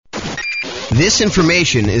This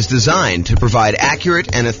information is designed to provide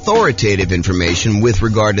accurate and authoritative information with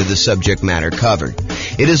regard to the subject matter covered.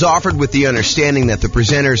 It is offered with the understanding that the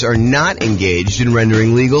presenters are not engaged in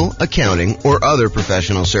rendering legal, accounting, or other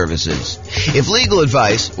professional services. If legal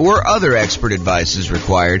advice or other expert advice is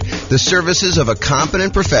required, the services of a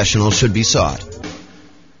competent professional should be sought.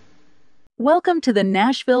 Welcome to the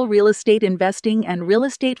Nashville Real Estate Investing and Real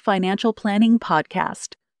Estate Financial Planning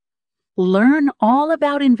Podcast. Learn all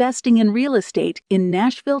about investing in real estate in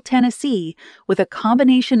Nashville, Tennessee, with a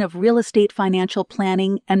combination of real estate financial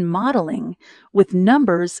planning and modeling with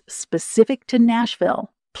numbers specific to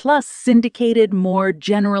Nashville, plus syndicated, more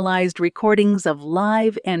generalized recordings of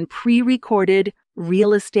live and pre-recorded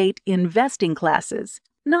real estate investing classes,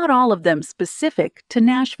 not all of them specific to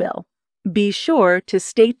Nashville. Be sure to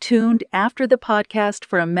stay tuned after the podcast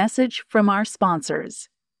for a message from our sponsors.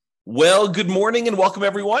 Well, good morning and welcome,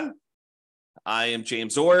 everyone. I am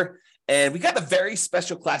James Orr, and we got a very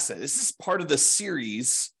special class today. This is part of the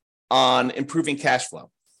series on improving cash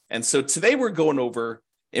flow. And so today we're going over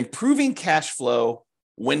improving cash flow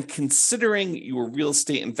when considering your real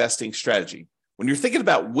estate investing strategy. When you're thinking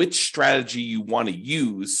about which strategy you want to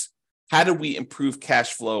use, how do we improve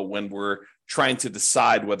cash flow when we're trying to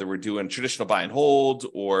decide whether we're doing traditional buy and hold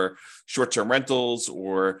or short-term rentals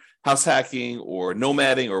or house hacking or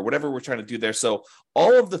nomading or whatever we're trying to do there. So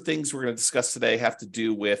all of the things we're going to discuss today have to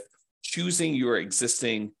do with choosing your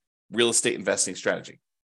existing real estate investing strategy.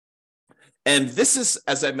 And this is,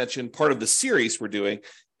 as I mentioned, part of the series we're doing.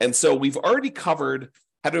 And so we've already covered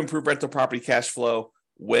how to improve rental property cash flow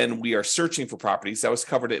when we are searching for properties. That was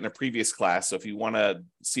covered in a previous class. So if you want to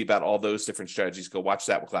see about all those different strategies, go watch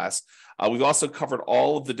that class. We've also covered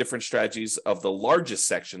all of the different strategies of the largest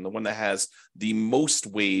section, the one that has the most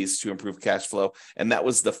ways to improve cash flow, and that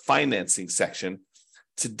was the financing section.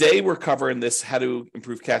 Today, we're covering this, how to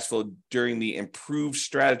improve cash flow during the improved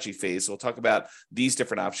strategy phase. So we'll talk about these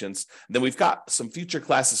different options. And then we've got some future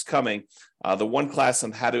classes coming. The one class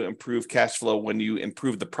on how to improve cash flow when you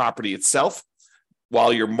improve the property itself,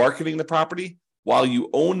 while you're marketing the property, while you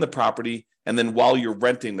own the property, and then while you're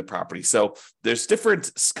renting the property. So there's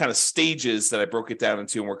different kind of stages that I broke it down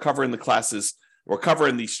into, and we're covering the classes, we're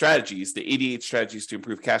covering the strategies, the 88 strategies to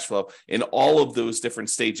improve cash flow in all of those different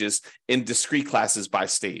stages in discrete classes by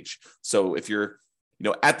stage. So if you're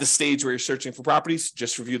at the stage where you're searching for properties,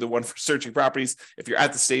 just review the one for searching properties. If you're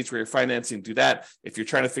at the stage where you're financing, do that. If you're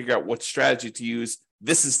trying to figure out what strategy to use,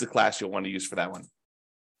 this is the class you'll want to use for that one.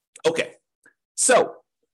 Okay. So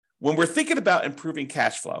when we're thinking about improving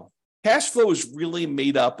cash flow is really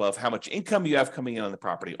made up of how much income you have coming in on the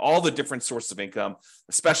property, all the different sources of income,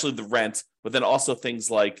 especially the rent, but then also things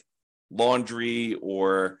like laundry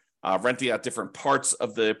or renting out different parts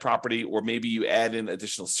of the property, or maybe you add in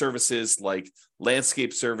additional services like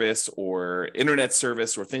landscape service or internet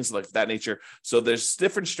service or things like that nature. So there's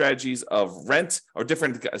different strategies of rent or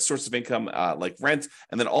different sources of income like rent,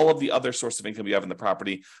 and then all of the other sources of income you have in the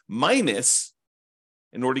property minus.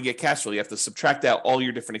 In order to get cash flow, you have to subtract out all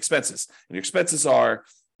your different expenses. And your expenses are,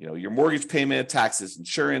 your mortgage payment, taxes,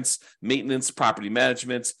 insurance, maintenance, property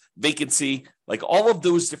management, vacancy, like all of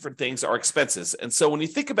those different things are expenses. And so when you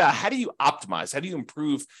think about how do you optimize, how do you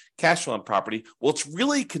improve cash flow on property? Well, it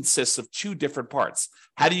really consists of two different parts.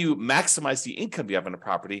 How do you maximize the income you have on a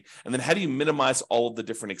property? And then how do you minimize all of the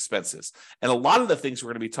different expenses? And a lot of the things we're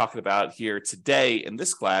going to be talking about here today in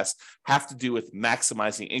this class have to do with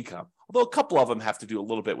maximizing income. Although a couple of them have to do a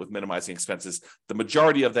little bit with minimizing expenses, the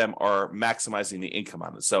majority of them are maximizing the income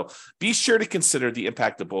on it. So be sure to consider the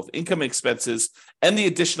impact of both income and expenses and the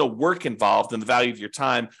additional work involved and the value of your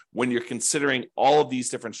time when you're considering all of these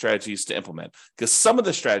different strategies to implement. Because some of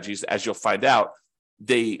the strategies, as you'll find out,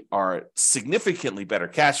 they are significantly better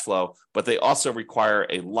cash flow, but they also require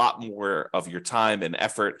a lot more of your time and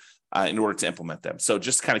effort in order to implement them. So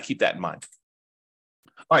just kind of keep that in mind.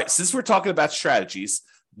 All right, since we're talking about strategies,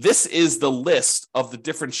 this is the list of the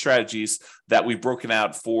different strategies that we've broken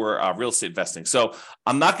out for real estate investing. So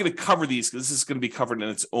I'm not going to cover these because this is going to be covered in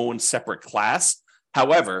its own separate class.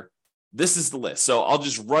 However, this is the list. So I'll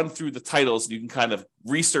just run through the titles and you can kind of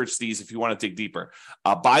research these if you want to dig deeper.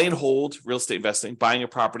 Buy and hold, real estate investing, buying a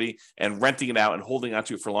property and renting it out and holding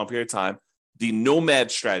onto it for a long period of time. The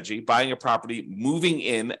nomad strategy, buying a property, moving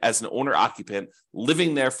in as an owner occupant,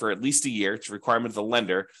 living there for at least a year. It's a requirement of the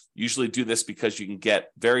lender. Usually do this because you can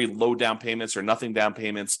get very low down payments or nothing down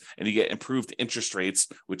payments, and you get improved interest rates,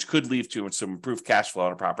 which could lead to some improved cash flow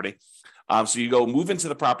on a property. So you go move into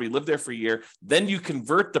the property, live there for a year, then you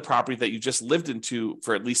convert the property that you just lived into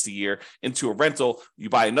for at least a year into a rental. You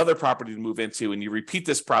buy another property to move into, and you repeat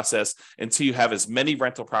this process until you have as many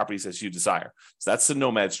rental properties as you desire. So that's the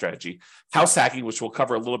nomad strategy. House hacking, which we'll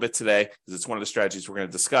cover a little bit today, because it's one of the strategies we're going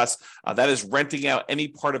to discuss, that is renting out any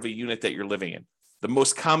part of a unit that you're living in. The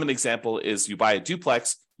most common example is you buy a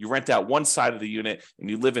duplex, you rent out one side of the unit, and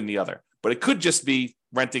you live in the other. But it could just be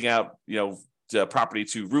renting out, the property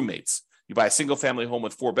to roommates. You buy a single family home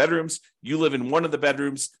with 4 bedrooms, you live in one of the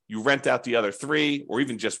bedrooms, you rent out the other 3 or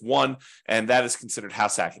even just one, and that is considered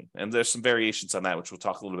house hacking. And there's some variations on that, which we'll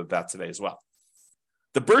talk a little bit about today as well.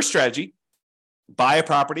 The BRRRR strategy: buy a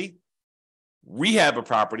property, rehab a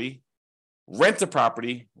property, rent a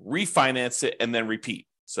property, refinance it, and then repeat.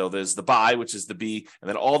 So there's the buy, which is the B, and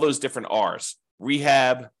then all those different R's: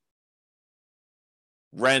 rehab,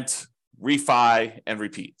 rent, refi, and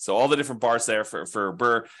repeat. So all the different bars there for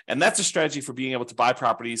BRRRR. And that's a strategy for being able to buy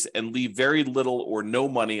properties and leave very little or no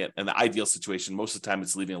money in the ideal situation. Most of the time,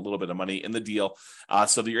 it's leaving a little bit of money in the deal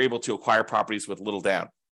so that you're able to acquire properties with little down.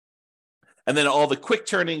 And then all the quick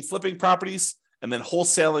turning, flipping properties, and then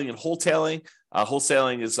wholesaling and wholetailing.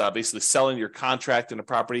 Wholesaling is basically selling your contract in a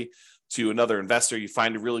property to another investor. You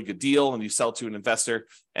find a really good deal and you sell to an investor,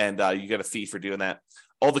 and you get a fee for doing that.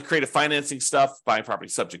 All the creative financing stuff: buying property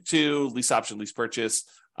subject to, lease option, lease purchase,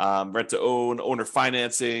 rent to own, owner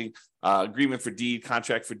financing, agreement for deed,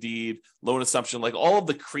 contract for deed, loan assumption, like all of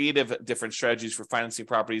the creative different strategies for financing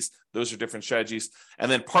properties. Those are different strategies.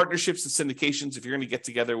 And then partnerships and syndications: if you're going to get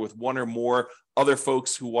together with one or more other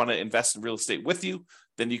folks who want to invest in real estate with you,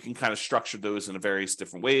 then you can kind of structure those in various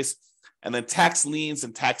different ways. And then tax liens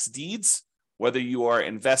and tax deeds: whether you are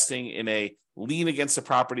investing in a lien against a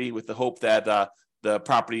property with the hope that the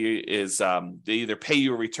property is, they either pay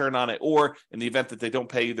you a return on it, or in the event that they don't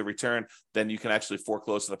pay you the return, then you can actually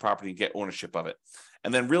foreclose on the property and get ownership of it.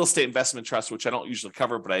 And then real estate investment trust, which I don't usually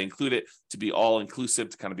cover, but I include it to be all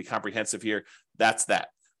inclusive, to kind of be comprehensive here. That's that.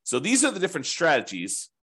 So these are the different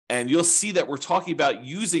strategies. And you'll see that we're talking about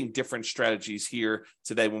using different strategies here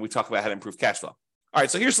today when we talk about how to improve cash flow. All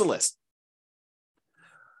right, so here's the list.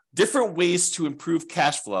 Different ways to improve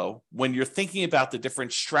cash flow when you're thinking about the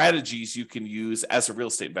different strategies you can use as a real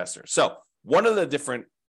estate investor. So one of the different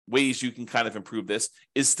ways you can kind of improve this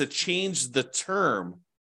is to change the term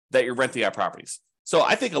that you're renting out properties. So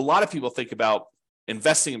I think a lot of people think about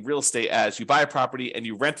investing in real estate as you buy a property and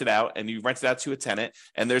you rent it out, and you rent it out to a tenant,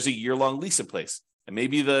 and there's a year-long lease in place. And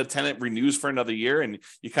maybe the tenant renews for another year, and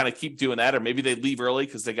you kind of keep doing that. Or maybe they leave early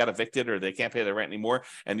because they got evicted or they can't pay their rent anymore,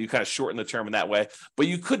 and you kind of shorten the term in that way. But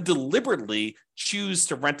you could deliberately choose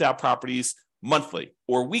to rent out properties monthly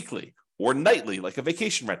or weekly or nightly, like a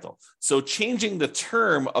vacation rental. So changing the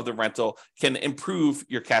term of the rental can improve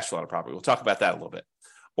your cash flow on a property. We'll talk about that a little bit.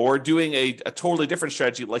 Or doing a totally different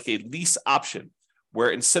strategy, like a lease option,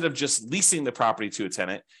 where instead of just leasing the property to a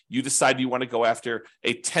tenant, you decide you want to go after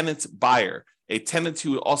a tenant buyer, a tenant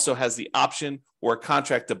who also has the option or a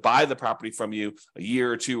contract to buy the property from you a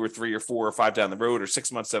year or 2 or 3 or 4 or 5 down the road, or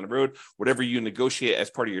 6 months down the road, whatever you negotiate as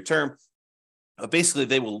part of your term. Basically,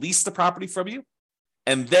 they will lease the property from you.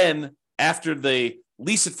 And then after they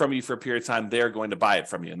lease it from you for a period of time, they're going to buy it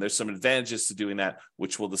from you. And there's some advantages to doing that,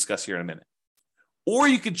 which we'll discuss here in a minute. Or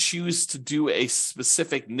you could choose to do a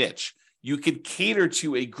specific niche. You could cater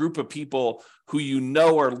to a group of people who you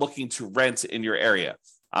know are looking to rent in your area.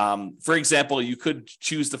 For example, you could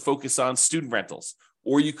choose to focus on student rentals,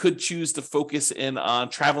 or you could choose to focus in on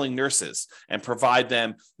traveling nurses and provide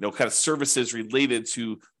them, kind of services related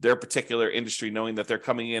to their particular industry, knowing that they're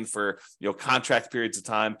coming in for, contract periods of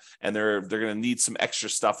time, and they're going to need some extra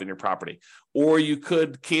stuff in your property. Or you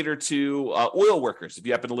could cater to oil workers if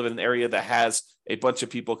you happen to live in an area that has a bunch of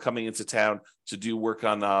people coming into town to do work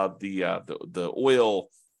on the oil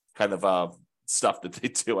kind of stuff that they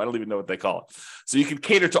do. I don't even know what they call it. So you can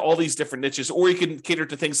cater to all these different niches, or you can cater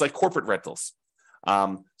to things like corporate rentals.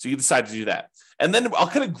 So you decide to do that. And then I'll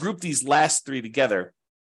kind of group these last 3 together.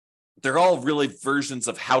 They're all really versions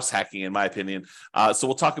of house hacking, in my opinion. So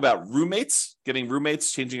we'll talk about roommates, getting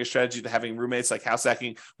roommates, changing a strategy to having roommates, like house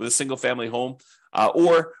hacking with a single family home,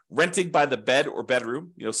 or renting by the bed or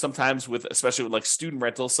bedroom. Sometimes especially with like student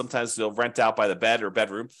rentals, sometimes they'll rent out by the bed or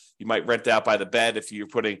bedroom. You might rent out by the bed if you're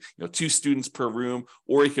putting 2 students per room,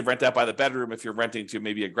 or you could rent out by the bedroom if you're renting to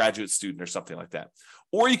maybe a graduate student or something like that.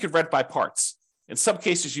 Or you could rent by parts. In some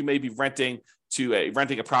cases, you may be renting to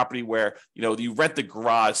renting a property where, you rent the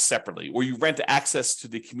garage separately, or you rent access to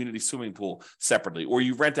the community swimming pool separately, or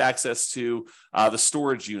you rent access to the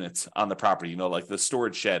storage units on the property, like the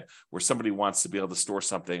storage shed where somebody wants to be able to store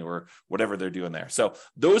something or whatever they're doing there. So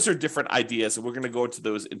those are different ideas, and we're going to go into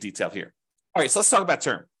those in detail here. All right, so let's talk about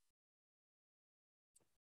term.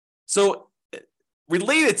 So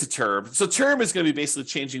related to term, so term is going to be basically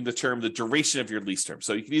changing the duration of your lease term.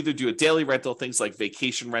 So you can either do a daily rental, things like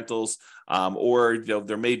vacation rentals, or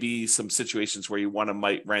there may be some situations where you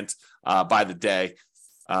might rent by the day,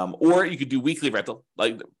 or you could do weekly rental.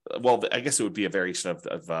 I guess it would be a variation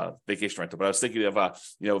of vacation rental. But I was thinking of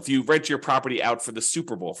if you rent your property out for the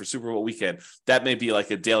Super Bowl weekend, that may be like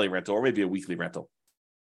a daily rental or maybe a weekly rental.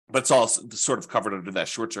 But it's all sort of covered under that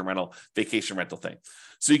short-term rental, vacation rental thing.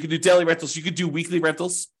 So you can do daily rentals. You could do weekly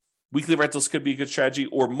rentals. Weekly rentals could be a good strategy,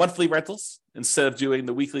 or monthly rentals. Instead of doing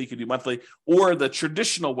the weekly, you could do monthly. Or the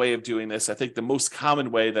traditional way of doing this, I think the most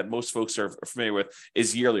common way that most folks are familiar with,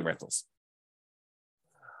 is yearly rentals.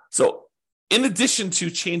 So in addition to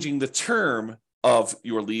changing the term of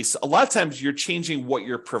your lease, a lot of times you're changing what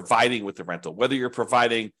you're providing with the rental, whether you're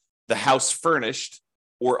providing the house furnished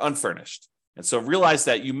or unfurnished. And so realize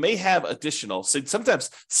that you may have sometimes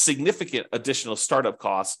significant additional startup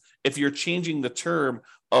costs if you're changing the term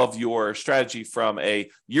of your strategy from a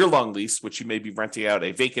year-long lease, which you may be renting out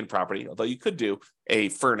a vacant property, although you could do a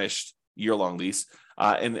furnished year-long lease,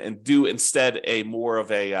 and do instead a more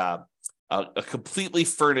of a completely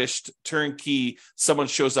furnished turnkey. Someone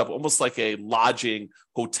shows up almost like a lodging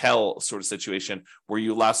hotel sort of situation where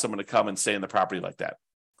you allow someone to come and stay in the property like that.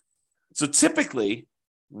 So typically,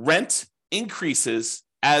 rent increases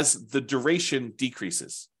as the duration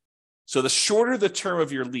decreases. So the shorter the term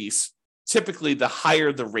of your lease, typically the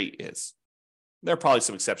higher the rate is. There are probably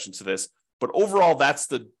some exceptions to this, but overall, that's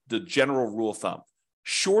the general rule of thumb.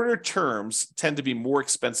 Shorter terms tend to be more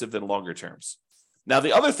expensive than longer terms. Now,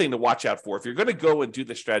 the other thing to watch out for, if you're going to go and do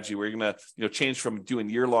the strategy where you're going to change from doing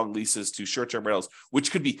year-long leases to short-term rentals,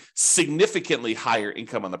 which could be significantly higher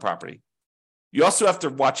income on the property, you also have to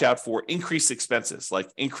watch out for increased expenses, like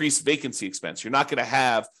increased vacancy expense. You're not going to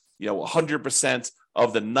have 100%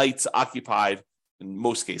 of the nights occupied in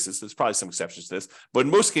most cases. There's probably some exceptions to this, but in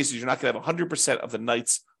most cases, you're not going to have 100% of the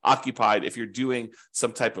nights occupied if you're doing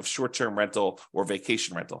some type of short-term rental or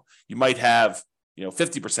vacation rental. You might have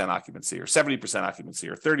 50% occupancy or 70% occupancy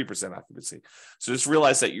or 30% occupancy. So just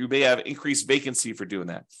realize that you may have increased vacancy for doing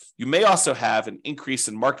that. You may also have an increase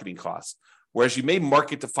in marketing costs. Whereas you may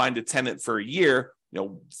market to find a tenant for a year,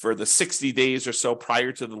 for the 60 days or so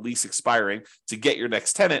prior to the lease expiring to get your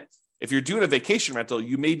next tenant. If you're doing a vacation rental,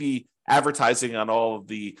 you may be advertising on all of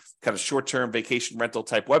the kind of short-term vacation rental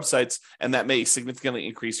type websites, and that may significantly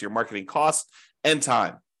increase your marketing costs and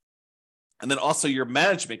time. And then also your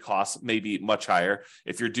management costs may be much higher.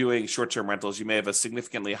 If you're doing short-term rentals, you may have a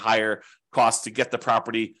significantly higher cost to get the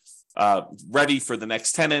property ready for the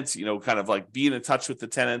next tenants, kind of like being in touch with the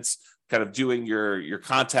tenants, kind of doing your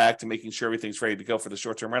contact and making sure everything's ready to go for the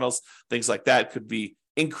short-term rentals. Things like that could be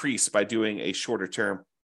increased by doing a shorter term.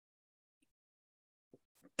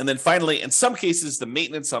 And then finally, in some cases, the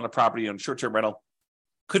maintenance on the property on short-term rental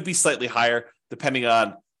could be slightly higher depending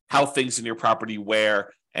on how things in your property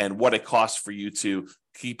wear and what it costs for you to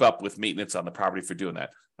keep up with maintenance on the property for doing that.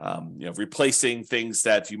 Replacing things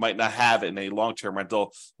that you might not have in a long-term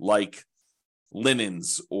rental, like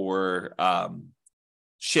linens or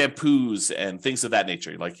shampoos and things of that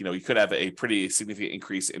nature. Like, you could have a pretty significant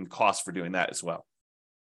increase in cost for doing that as well.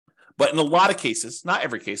 But in a lot of cases, not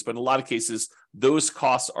every case, but in a lot of cases, those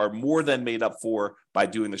costs are more than made up for by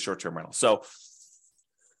doing the short-term rental. So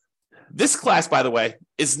this class, by the way,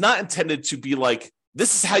 is not intended to be like,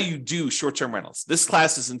 this is how you do short-term rentals. This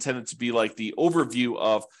class is intended to be like the overview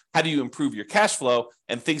of how do you improve your cash flow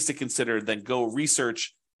and things to consider, then go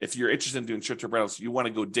research. If you're interested in doing short-term rentals, you want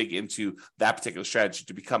to go dig into that particular strategy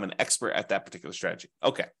to become an expert at that particular strategy.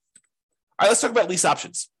 Okay. All right, let's talk about lease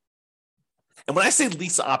options. And when I say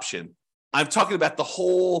lease option, I'm talking about the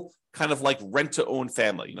whole kind of like rent-to-own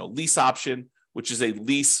family. Lease option, which is a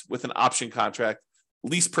lease with an option contract.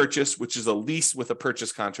 Lease purchase, which is a lease with a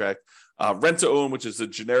purchase contract. Rent-to-own, which is a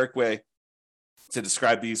generic way to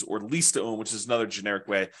describe these, or lease to own, which is another generic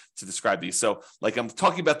way to describe these. So like I'm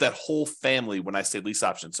talking about that whole family when I say lease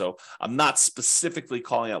option. So I'm not specifically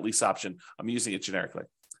calling out lease option. I'm using it generically.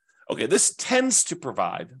 Okay, this tends to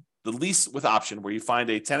provide the lease with option where you find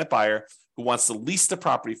a tenant buyer who wants to lease the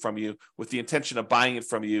property from you with the intention of buying it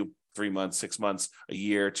from you 3 months, 6 months, a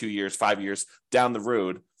year, 2 years, 5 years down the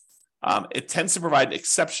road. It tends to provide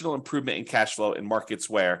exceptional improvement in cash flow in markets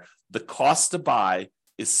where the cost to buy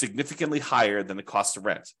is significantly higher than the cost to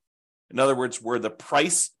rent. In other words, where the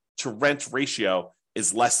price to rent ratio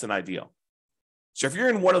is less than ideal. So if you're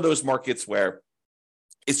in one of those markets where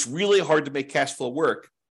it's really hard to make cash flow work,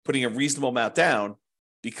 putting a reasonable amount down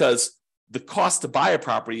because the cost to buy a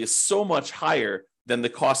property is so much higher than the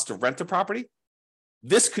cost to rent a property,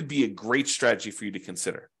 this could be a great strategy for you to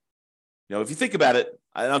consider. If you think about it,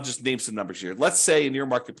 and I'll just name some numbers here. Let's say in your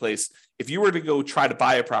marketplace, if you were to go try to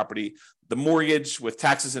buy a property, the mortgage with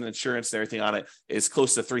taxes and insurance and everything on it is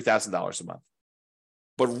close to $3,000 a month.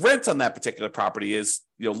 But rent on that particular property is,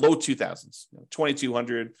 low 2000s,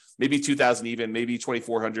 2,200, maybe 2,000 even, maybe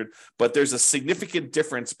 2,400. But there's a significant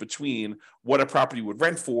difference between what a property would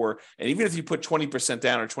rent for, and even if you put 20%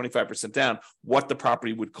 down or 25% down, what the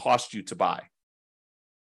property would cost you to buy.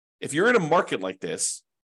 If you're in a market like this,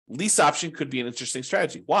 lease option could be an interesting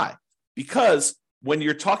strategy. Why? Because when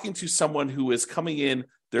you're talking to someone who is coming in,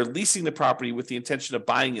 they're leasing the property with the intention of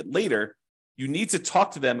buying it later, you need to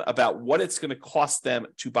talk to them about what it's going to cost them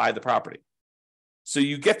to buy the property. So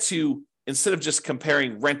you get to, instead of just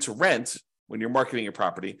comparing rent to rent when you're marketing your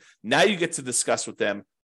property, now you get to discuss with them,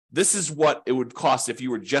 this is what it would cost if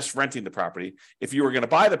you were just renting the property. If you were going to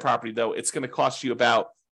buy the property, though, it's going to cost you about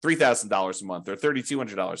 $3,000 a month or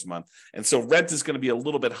 $3,200 a month. And so rent is going to be a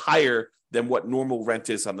little bit higher than what normal rent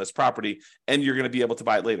is on this property, and you're going to be able to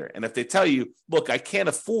buy it later. And if they tell you, look, I can't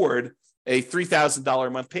afford a $3,000 a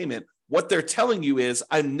month payment, what they're telling you is,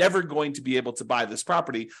 I'm never going to be able to buy this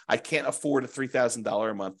property. I can't afford a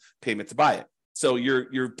 $3,000 a month payment to buy it. So you're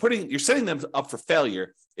setting them up for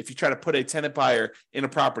failure if you try to put a tenant buyer in a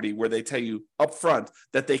property where they tell you up front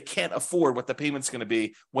that they can't afford what the payment's going to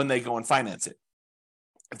be when they go and finance it.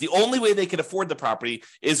 If the only way they can afford the property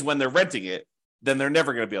is when they're renting it, then they're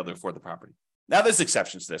never going to be able to afford the property. Now, there's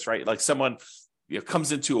exceptions to this, right? Like someone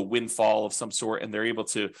comes into a windfall of some sort and they're able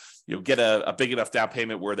to get a big enough down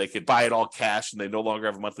payment where they could buy it all cash and they no longer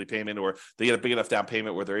have a monthly payment, or they get a big enough down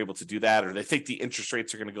payment where they're able to do that, or they think the interest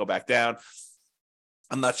rates are going to go back down.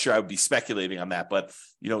 I'm not sure I would be speculating on that, but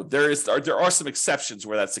there are some exceptions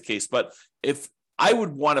where that's the case. But if I would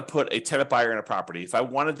want to put a tenant buyer in a property, if I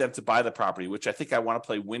wanted them to buy the property, which I think I want to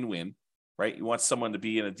play win-win, right? You want someone to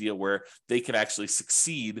be in a deal where they can actually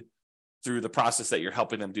succeed through the process that you're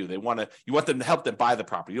helping them do. You want them to help them buy the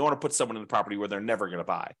property. You don't want to put someone in the property where they're never going to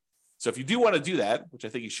buy. So if you do want to do that, which I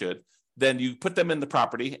think you should, then you put them in the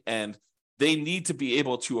property and they need to be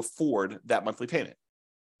able to afford that monthly payment.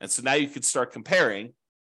 And so now you can start comparing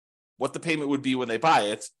what the payment would be when they buy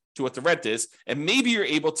it to what the rent is, and maybe you're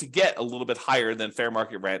able to get a little bit higher than fair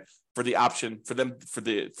market rent for the option for them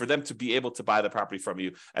to be able to buy the property from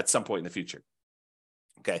you at some point in the future.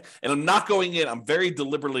 Okay, and I'm very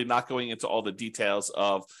deliberately not going into all the details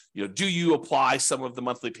of, do you apply some of the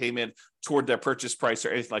monthly payment toward their purchase price or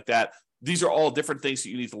anything like that. These are all different things that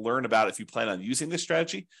you need to learn about if you plan on using this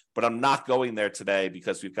strategy, but I'm not going there today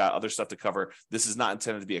because we've got other stuff to cover. This is not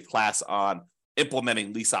intended to be a class on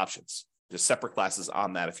implementing lease options. There's separate classes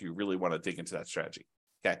on that if you really want to dig into that strategy.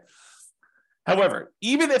 Okay. However,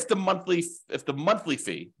 even if the monthly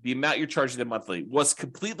fee, the amount you're charging them monthly, was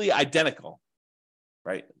completely identical,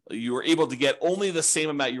 right? You were able to get only the same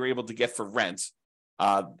amount you were able to get for rent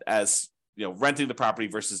as renting the property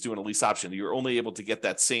versus doing a lease option. You're only able to get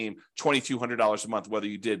that same $2,200 a month, whether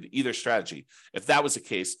you did either strategy. If that was the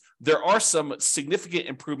case, there are some significant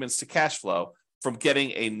improvements to cash flow from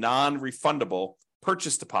getting a non-refundable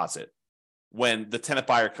purchase deposit when the tenant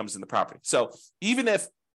buyer comes in the property. So even if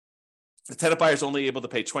the tenant buyer is only able to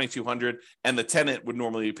pay $2,200 and the tenant would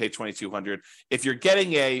normally pay $2,200, if you're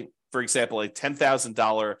getting for example, a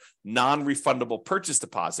 $10,000 non-refundable purchase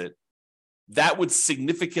deposit, that would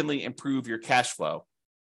significantly improve your cash flow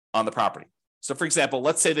on the property. So for example,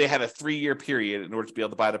 let's say they had a 3-year period in order to be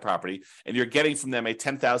able to buy the property, and you're getting from them a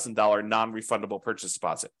 $10,000 non-refundable purchase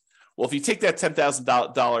deposit. Well, if you take that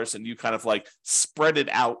 $10,000 and you kind of like spread it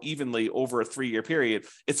out evenly over a 3-year period,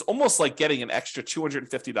 it's almost like getting an extra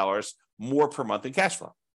 $250 more per month in cash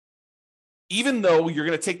flow. Even though you're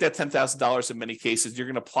going to take that $10,000 in many cases, you're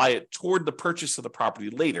going to apply it toward the purchase of the property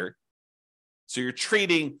later. So you're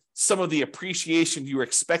trading some of the appreciation you were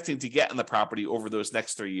expecting to get in the property over those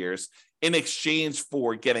next 3 years in exchange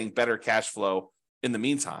for getting better cash flow in the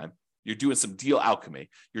meantime. You're doing some deal alchemy.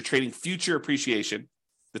 You're trading future appreciation,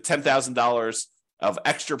 the $10,000 of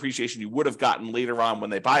extra appreciation you would have gotten later on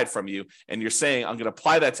when they buy it from you. And you're saying, I'm going to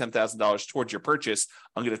apply that $10,000 towards your purchase.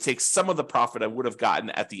 I'm going to take some of the profit I would have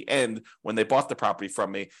gotten at the end when they bought the property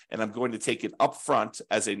from me, and I'm going to take it up front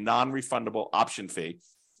as a non-refundable option fee,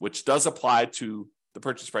 which does apply to the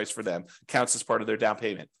purchase price for them, counts as part of their down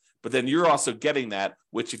payment. But then you're also getting that,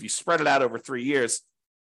 which if you spread it out over 3 years,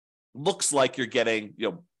 looks like you're getting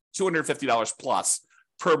 $250 plus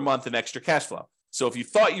per month in extra cash flow. So if you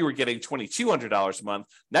thought you were getting $2,200 a month,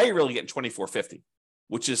 now you're really getting $2,450,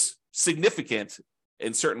 which is significant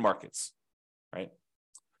in certain markets, right?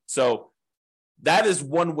 So that is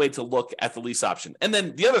one way to look at the lease option. And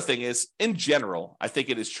then the other thing is, in general, I think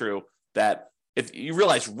it is true that if you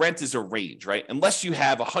realize rent is a range, right? Unless you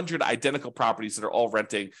have 100 identical properties that are all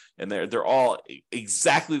renting and they're all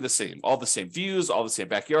exactly the same, all the same views, all the same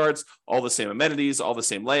backyards, all the same amenities, all the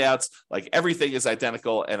same layouts, like everything is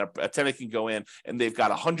identical, and a tenant can go in and they've got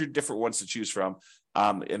 100 different ones to choose from.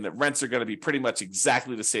 And the rents are going to be pretty much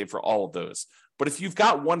exactly the same for all of those. But if you've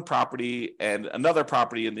got one property and another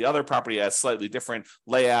property, and the other property has slightly different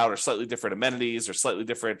layout or slightly different amenities or slightly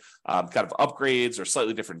different kind of upgrades or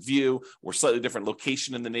slightly different view or slightly different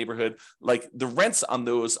location in the neighborhood, like the rents on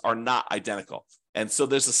those are not identical. And so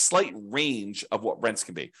there's a slight range of what rents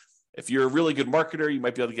can be. If you're a really good marketer, you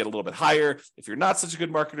might be able to get a little bit higher. If you're not such a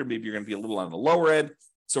good marketer, maybe you're going to be a little on the lower end.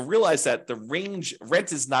 So realize that the range,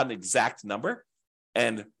 rent is not an exact number,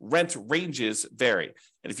 and rent ranges vary.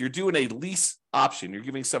 And if you're doing a lease option, you're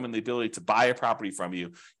giving someone the ability to buy a property from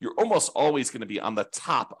you, you're almost always going to be on the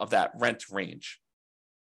top of that rent range.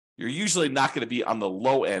 You're usually not going to be on the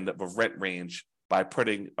low end of a rent range by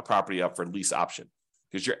putting a property up for lease option,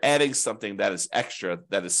 because you're adding something that is extra,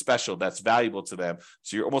 that is special, that's valuable to them.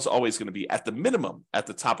 So you're almost always going to be at the minimum at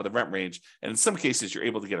the top of the rent range. And in some cases, you're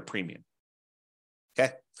able to get a premium.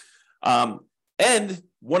 Okay. And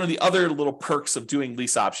one of the other little perks of doing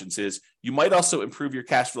lease options is you might also improve your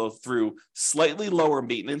cash flow through slightly lower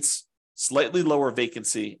maintenance, slightly lower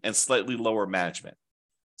vacancy, and slightly lower management.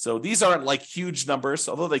 So these aren't like huge numbers,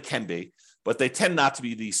 although they can be, but they tend not to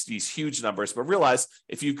be these huge numbers. But realize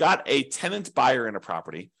if you've got a tenant buyer in a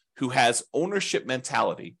property who has ownership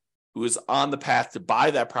mentality, who is on the path to buy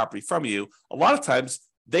that property from you, a lot of times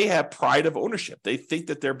they have pride of ownership. They think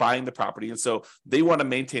that they're buying the property, and so they want to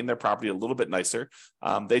maintain their property a little bit nicer.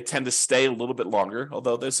 They tend to stay a little bit longer,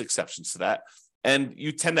 although there's exceptions to that. And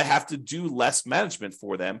you tend to have to do less management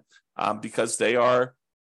for them because they are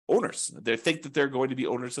owners. They think that they're going to be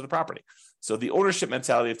owners of the property. So the ownership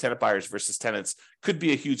mentality of tenant buyers versus tenants could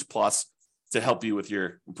be a huge plus to help you with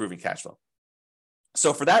your improving cash flow.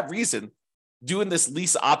 So for that reason, doing this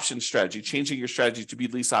lease option strategy, changing your strategy to be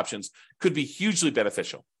lease options, could be hugely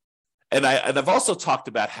beneficial. And I've also talked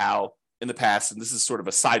about how in the past, and this is sort of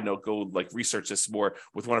a side note, go like research this more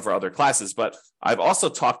with one of our other classes, but I've also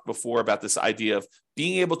talked before about this idea of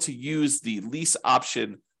being able to use the lease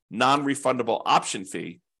option non-refundable option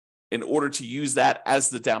fee in order to use that as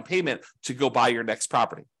the down payment to go buy your next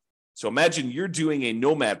property. So imagine you're doing a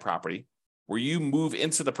nomad property where you move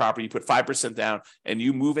into the property, you put 5% down, and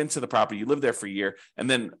you move into the property, you live there for a year. And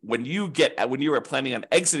then when you are planning on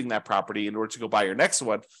exiting that property in order to go buy your next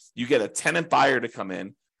one, you get a tenant buyer to come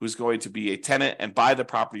in who's going to be a tenant and buy the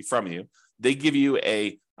property from you. They give you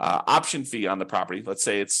a option fee on the property. Let's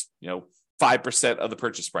say it's 5% of the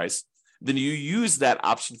purchase price. Then you use that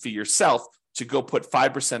option fee yourself to go put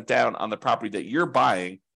 5% down on the property that you're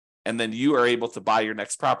buying, and then you are able to buy your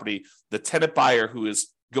next property. The tenant buyer who is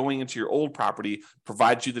going into your old property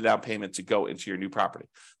provides you the down payment to go into your new property.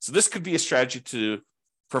 So this could be a strategy to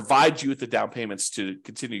provide you with the down payments to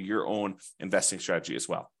continue your own investing strategy as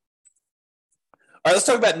well. All right, let's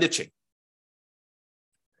talk about niching.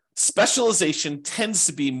 Specialization tends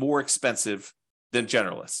to be more expensive than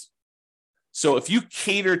generalists. So if you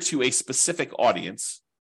cater to a specific audience,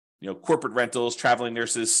 corporate rentals, traveling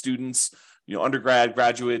nurses, students, undergrad,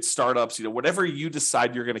 graduates, startups, whatever you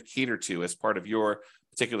decide you're going to cater to as part of your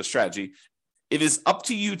particular strategy, it is up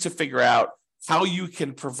to you to figure out how you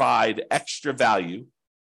can provide extra value,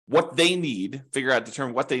 what they need,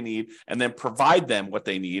 determine what they need, and then provide them what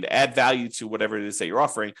they need, add value to whatever it is that you're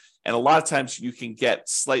offering. And a lot of times you can get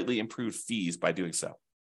slightly improved fees by doing so.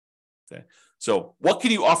 Okay. So what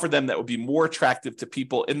can you offer them that would be more attractive to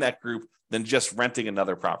people in that group than just renting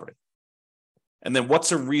another property? And then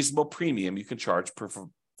what's a reasonable premium you can charge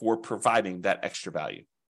for providing that extra value?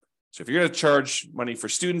 So if you're going to charge money for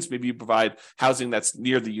students, maybe you provide housing that's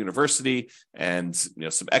near the university and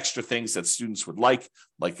some extra things that students would like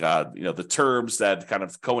the terms that kind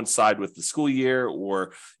of coincide with the school year,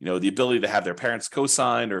 or the ability to have their parents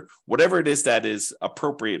co-sign, or whatever it is that is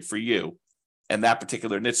appropriate for you and that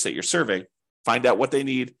particular niche that you're serving. Find out what they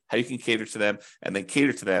need, how you can cater to them, and then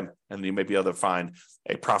cater to them, and then you may be able to find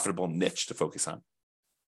a profitable niche to focus on.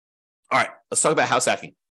 All right, let's talk about house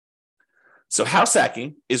hacking. So house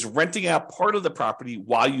hacking is renting out part of the property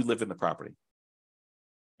while you live in the property.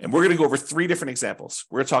 And we're going to go over 3 different examples.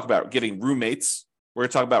 We're going to talk about getting roommates. We're going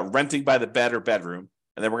to talk about renting by the bed or bedroom.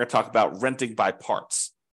 And then we're going to talk about renting by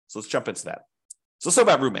parts. So let's jump into that. So let's talk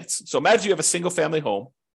about roommates. So imagine you have a single family home.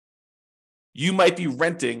 You might be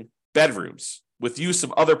renting bedrooms with use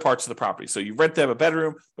of other parts of the property. So you rent them a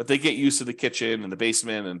bedroom, but they get use of the kitchen and the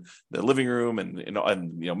basement and the living room and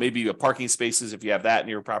maybe a parking spaces if you have that in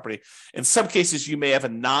your property. In some cases, you may have a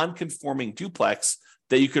non-conforming duplex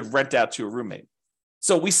that you could rent out to a roommate.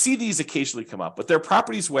 So we see these occasionally come up, but they're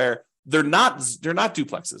properties where they're not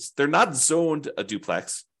duplexes. They're not zoned a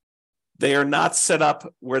duplex. They are not set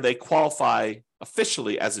up where they qualify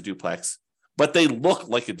officially as a duplex, but they look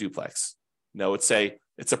like a duplex.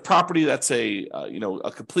 It's a property that's a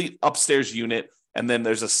complete upstairs unit, and then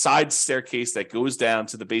there's a side staircase that goes down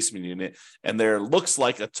to the basement unit, and there looks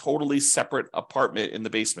like a totally separate apartment in the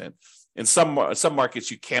basement. In some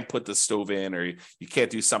markets, you can't put the stove in, or you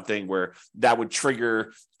can't do something where that would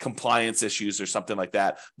trigger compliance issues or something like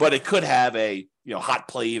that. But it could have a hot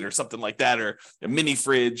plate or something like that, or a mini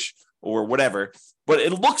fridge or whatever. But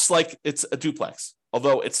it looks like it's a duplex,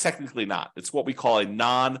 although it's technically not. It's what we call a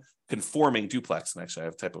non-conforming duplex. And actually, I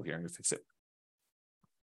have a typo here. I'm going to fix it.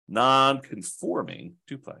 Non-conforming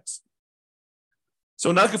duplex.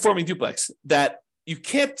 So non-conforming duplex that you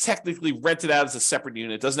can't technically rent it out as a separate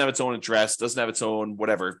unit. It doesn't have its own address, doesn't have its own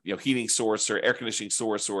whatever, heating source or air conditioning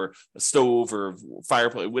source or a stove or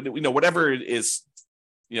fireplace, whatever it is,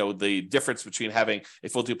 the difference between having a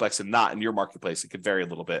full duplex and not in your marketplace, it could vary a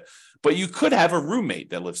little bit. But you could have a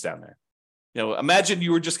roommate that lives down there. Imagine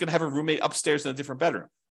you were just going to have a roommate upstairs in a different bedroom.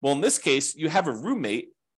 Well, in this case, you have a roommate,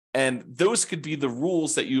 and those could be the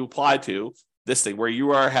rules that you apply to this thing where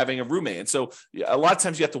you are having a roommate. And so a lot of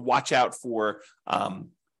times you have to watch out for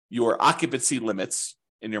your occupancy limits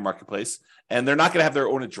in your marketplace, and they're not going to have their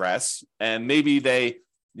own address. And maybe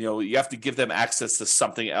you have to give them access to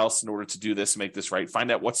something else in order to do this and make this right.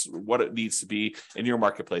 Find out what it needs to be in your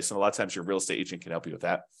marketplace. And a lot of times your real estate agent can help you with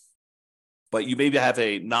that. But you maybe have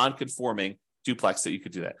a non-conforming duplex that you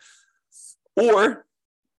could do that. Or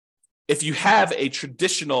if you have a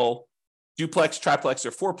traditional duplex, triplex,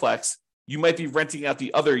 or fourplex, you might be renting out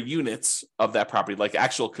the other units of that property, like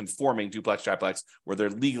actual conforming duplex, triplex, where they're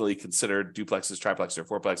legally considered duplexes, triplexes, or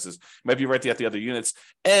fourplexes. You might be renting out the other units.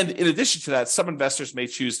 And in addition to that, some investors may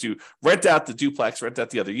choose to rent out the duplex, rent out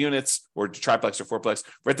the other units, or triplex or fourplex,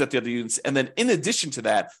 rent out the other units. And then in addition to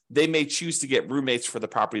that, they may choose to get roommates for the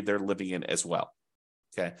property they're living in as well.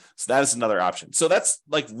 Okay, so that is another option. So that's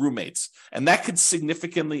like roommates, and that could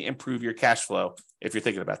significantly improve your cash flow if you're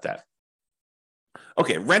thinking about that.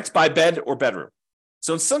 Okay, rent by bed or bedroom.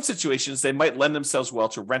 So in some situations, they might lend themselves well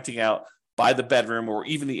to renting out by the bedroom or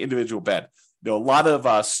even the individual bed. A lot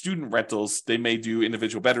of student rentals, they may do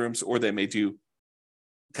individual bedrooms, or they may do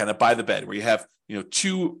kind of by the bed, where you have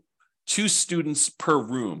two students per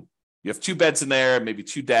room. You have two beds in there, maybe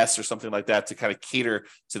two desks or something like that to kind of cater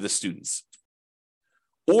to the students.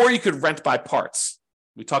 Or you could rent by parts.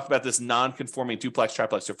 We talked about this non-conforming duplex,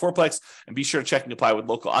 triplex, or fourplex, and be sure to check and comply with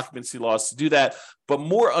local occupancy laws to do that. But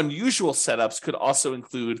more unusual setups could also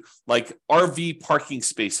include like RV parking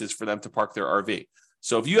spaces for them to park their RV.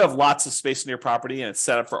 So if you have lots of space in your property and it's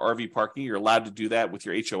set up for RV parking, you're allowed to do that with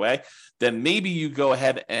your HOA, then maybe you go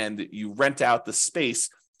ahead and you rent out the space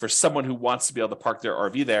for someone who wants to be able to park their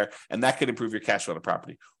RV there, and that could improve your cash flow on the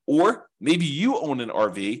property. Or maybe you own an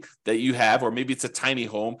RV that you have, or maybe it's a tiny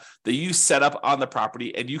home that you set up on the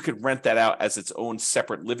property, and you could rent that out as its own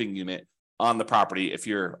separate living unit on the property if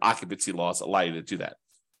your occupancy laws allow you to do that.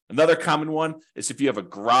 Another common one is if you have a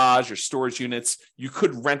garage or storage units, you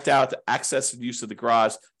could rent out the access and use of the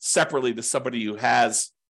garage separately to somebody who has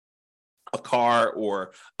a car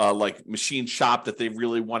or like machine shop that they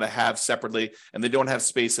really want to have separately, and they don't have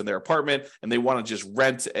space in their apartment, and they want to just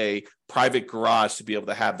rent a private garage to be able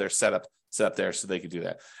to have their setup there so they can do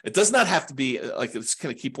that. It does not have to be, like, it's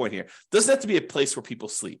kind of key point here, it doesn't have to be a place where people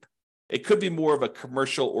sleep. It could be more of a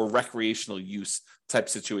commercial or recreational use type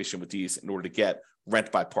situation with these in order to get rent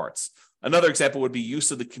by parts. Another example would be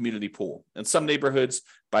use of the community pool. In some neighborhoods,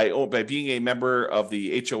 by being a member of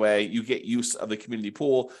the HOA, you get use of the community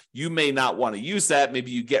pool. You may not want to use that.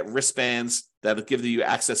 Maybe you get wristbands that'll give you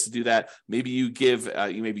access to do that. Maybe you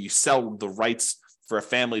maybe you sell the rights for a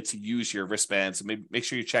family to use your wristbands. Maybe make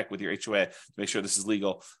sure you check with your HOA to make sure this is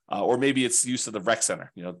legal. Or maybe it's use of the rec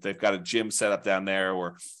center. They've got a gym set up down there,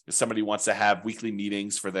 or if somebody wants to have weekly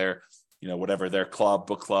meetings for their whatever, their club,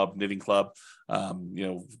 book club, knitting club,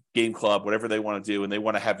 game club, whatever they want to do, and they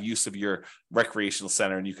want to have use of your recreational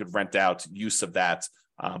center, and you could rent out use of that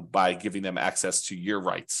by giving them access to your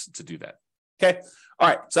rights to do that. Okay. All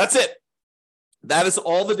right. So that's it. That is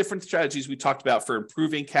all the different strategies we talked about for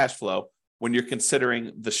improving cash flow when you're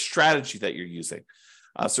considering the strategy that you're using.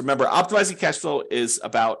 So remember, optimizing cash flow is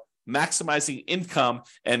about maximizing income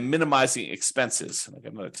and minimizing expenses. I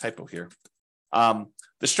got another typo here.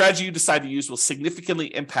 The strategy you decide to use will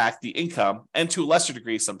significantly impact the income and, to a lesser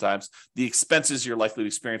degree sometimes, the expenses you're likely to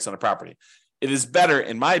experience on a property. It is better,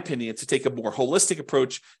 in my opinion, to take a more holistic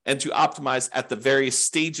approach and to optimize at the various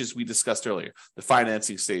stages we discussed earlier: the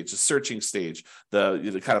financing stage, the searching stage,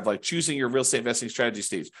 the kind of like choosing your real estate investing strategy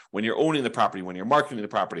stage, when you're owning the property, when you're marketing the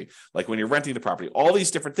property, like when you're renting the property, all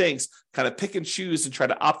these different things. Kind of pick and choose and try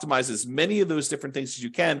to optimize as many of those different things as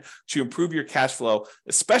you can to improve your cash flow,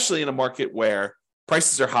 especially in a market where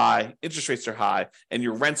prices are high, interest rates are high, and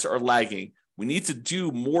your rents are lagging. We need to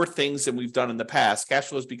do more things than we've done in the past. Cash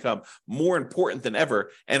flow has become more important than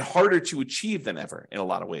ever and harder to achieve than ever in a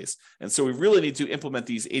lot of ways. And so we really need to implement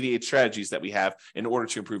these 88 strategies that we have in order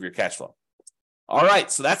to improve your cash flow. All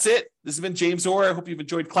right, so that's it. This has been James Orr. I hope you've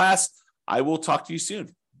enjoyed class. I will talk to you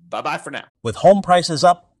soon. Bye-bye for now. With home prices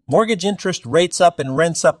up, mortgage interest rates up, and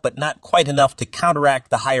rents up, but not quite enough to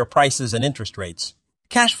counteract the higher prices and interest rates,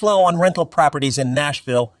 cash flow on rental properties in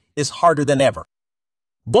Nashville is harder than ever.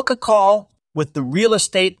 Book a call with the Real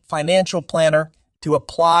Estate Financial Planner to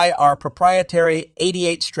apply our proprietary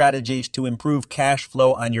 88 strategies to improve cash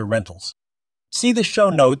flow on your rentals. See the show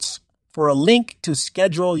notes for a link to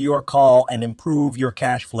schedule your call and improve your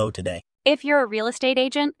cash flow today. If you're a real estate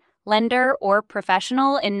agent, lender, or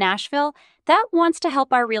professional in Nashville that wants to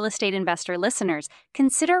help our real estate investor listeners,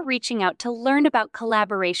 consider reaching out to learn about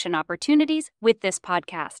collaboration opportunities with this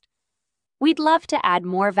podcast. We'd love to add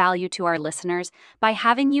more value to our listeners by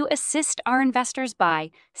having you assist our investors buy,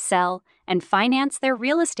 sell, and finance their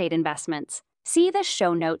real estate investments. See the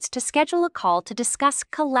show notes to schedule a call to discuss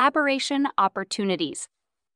collaboration opportunities.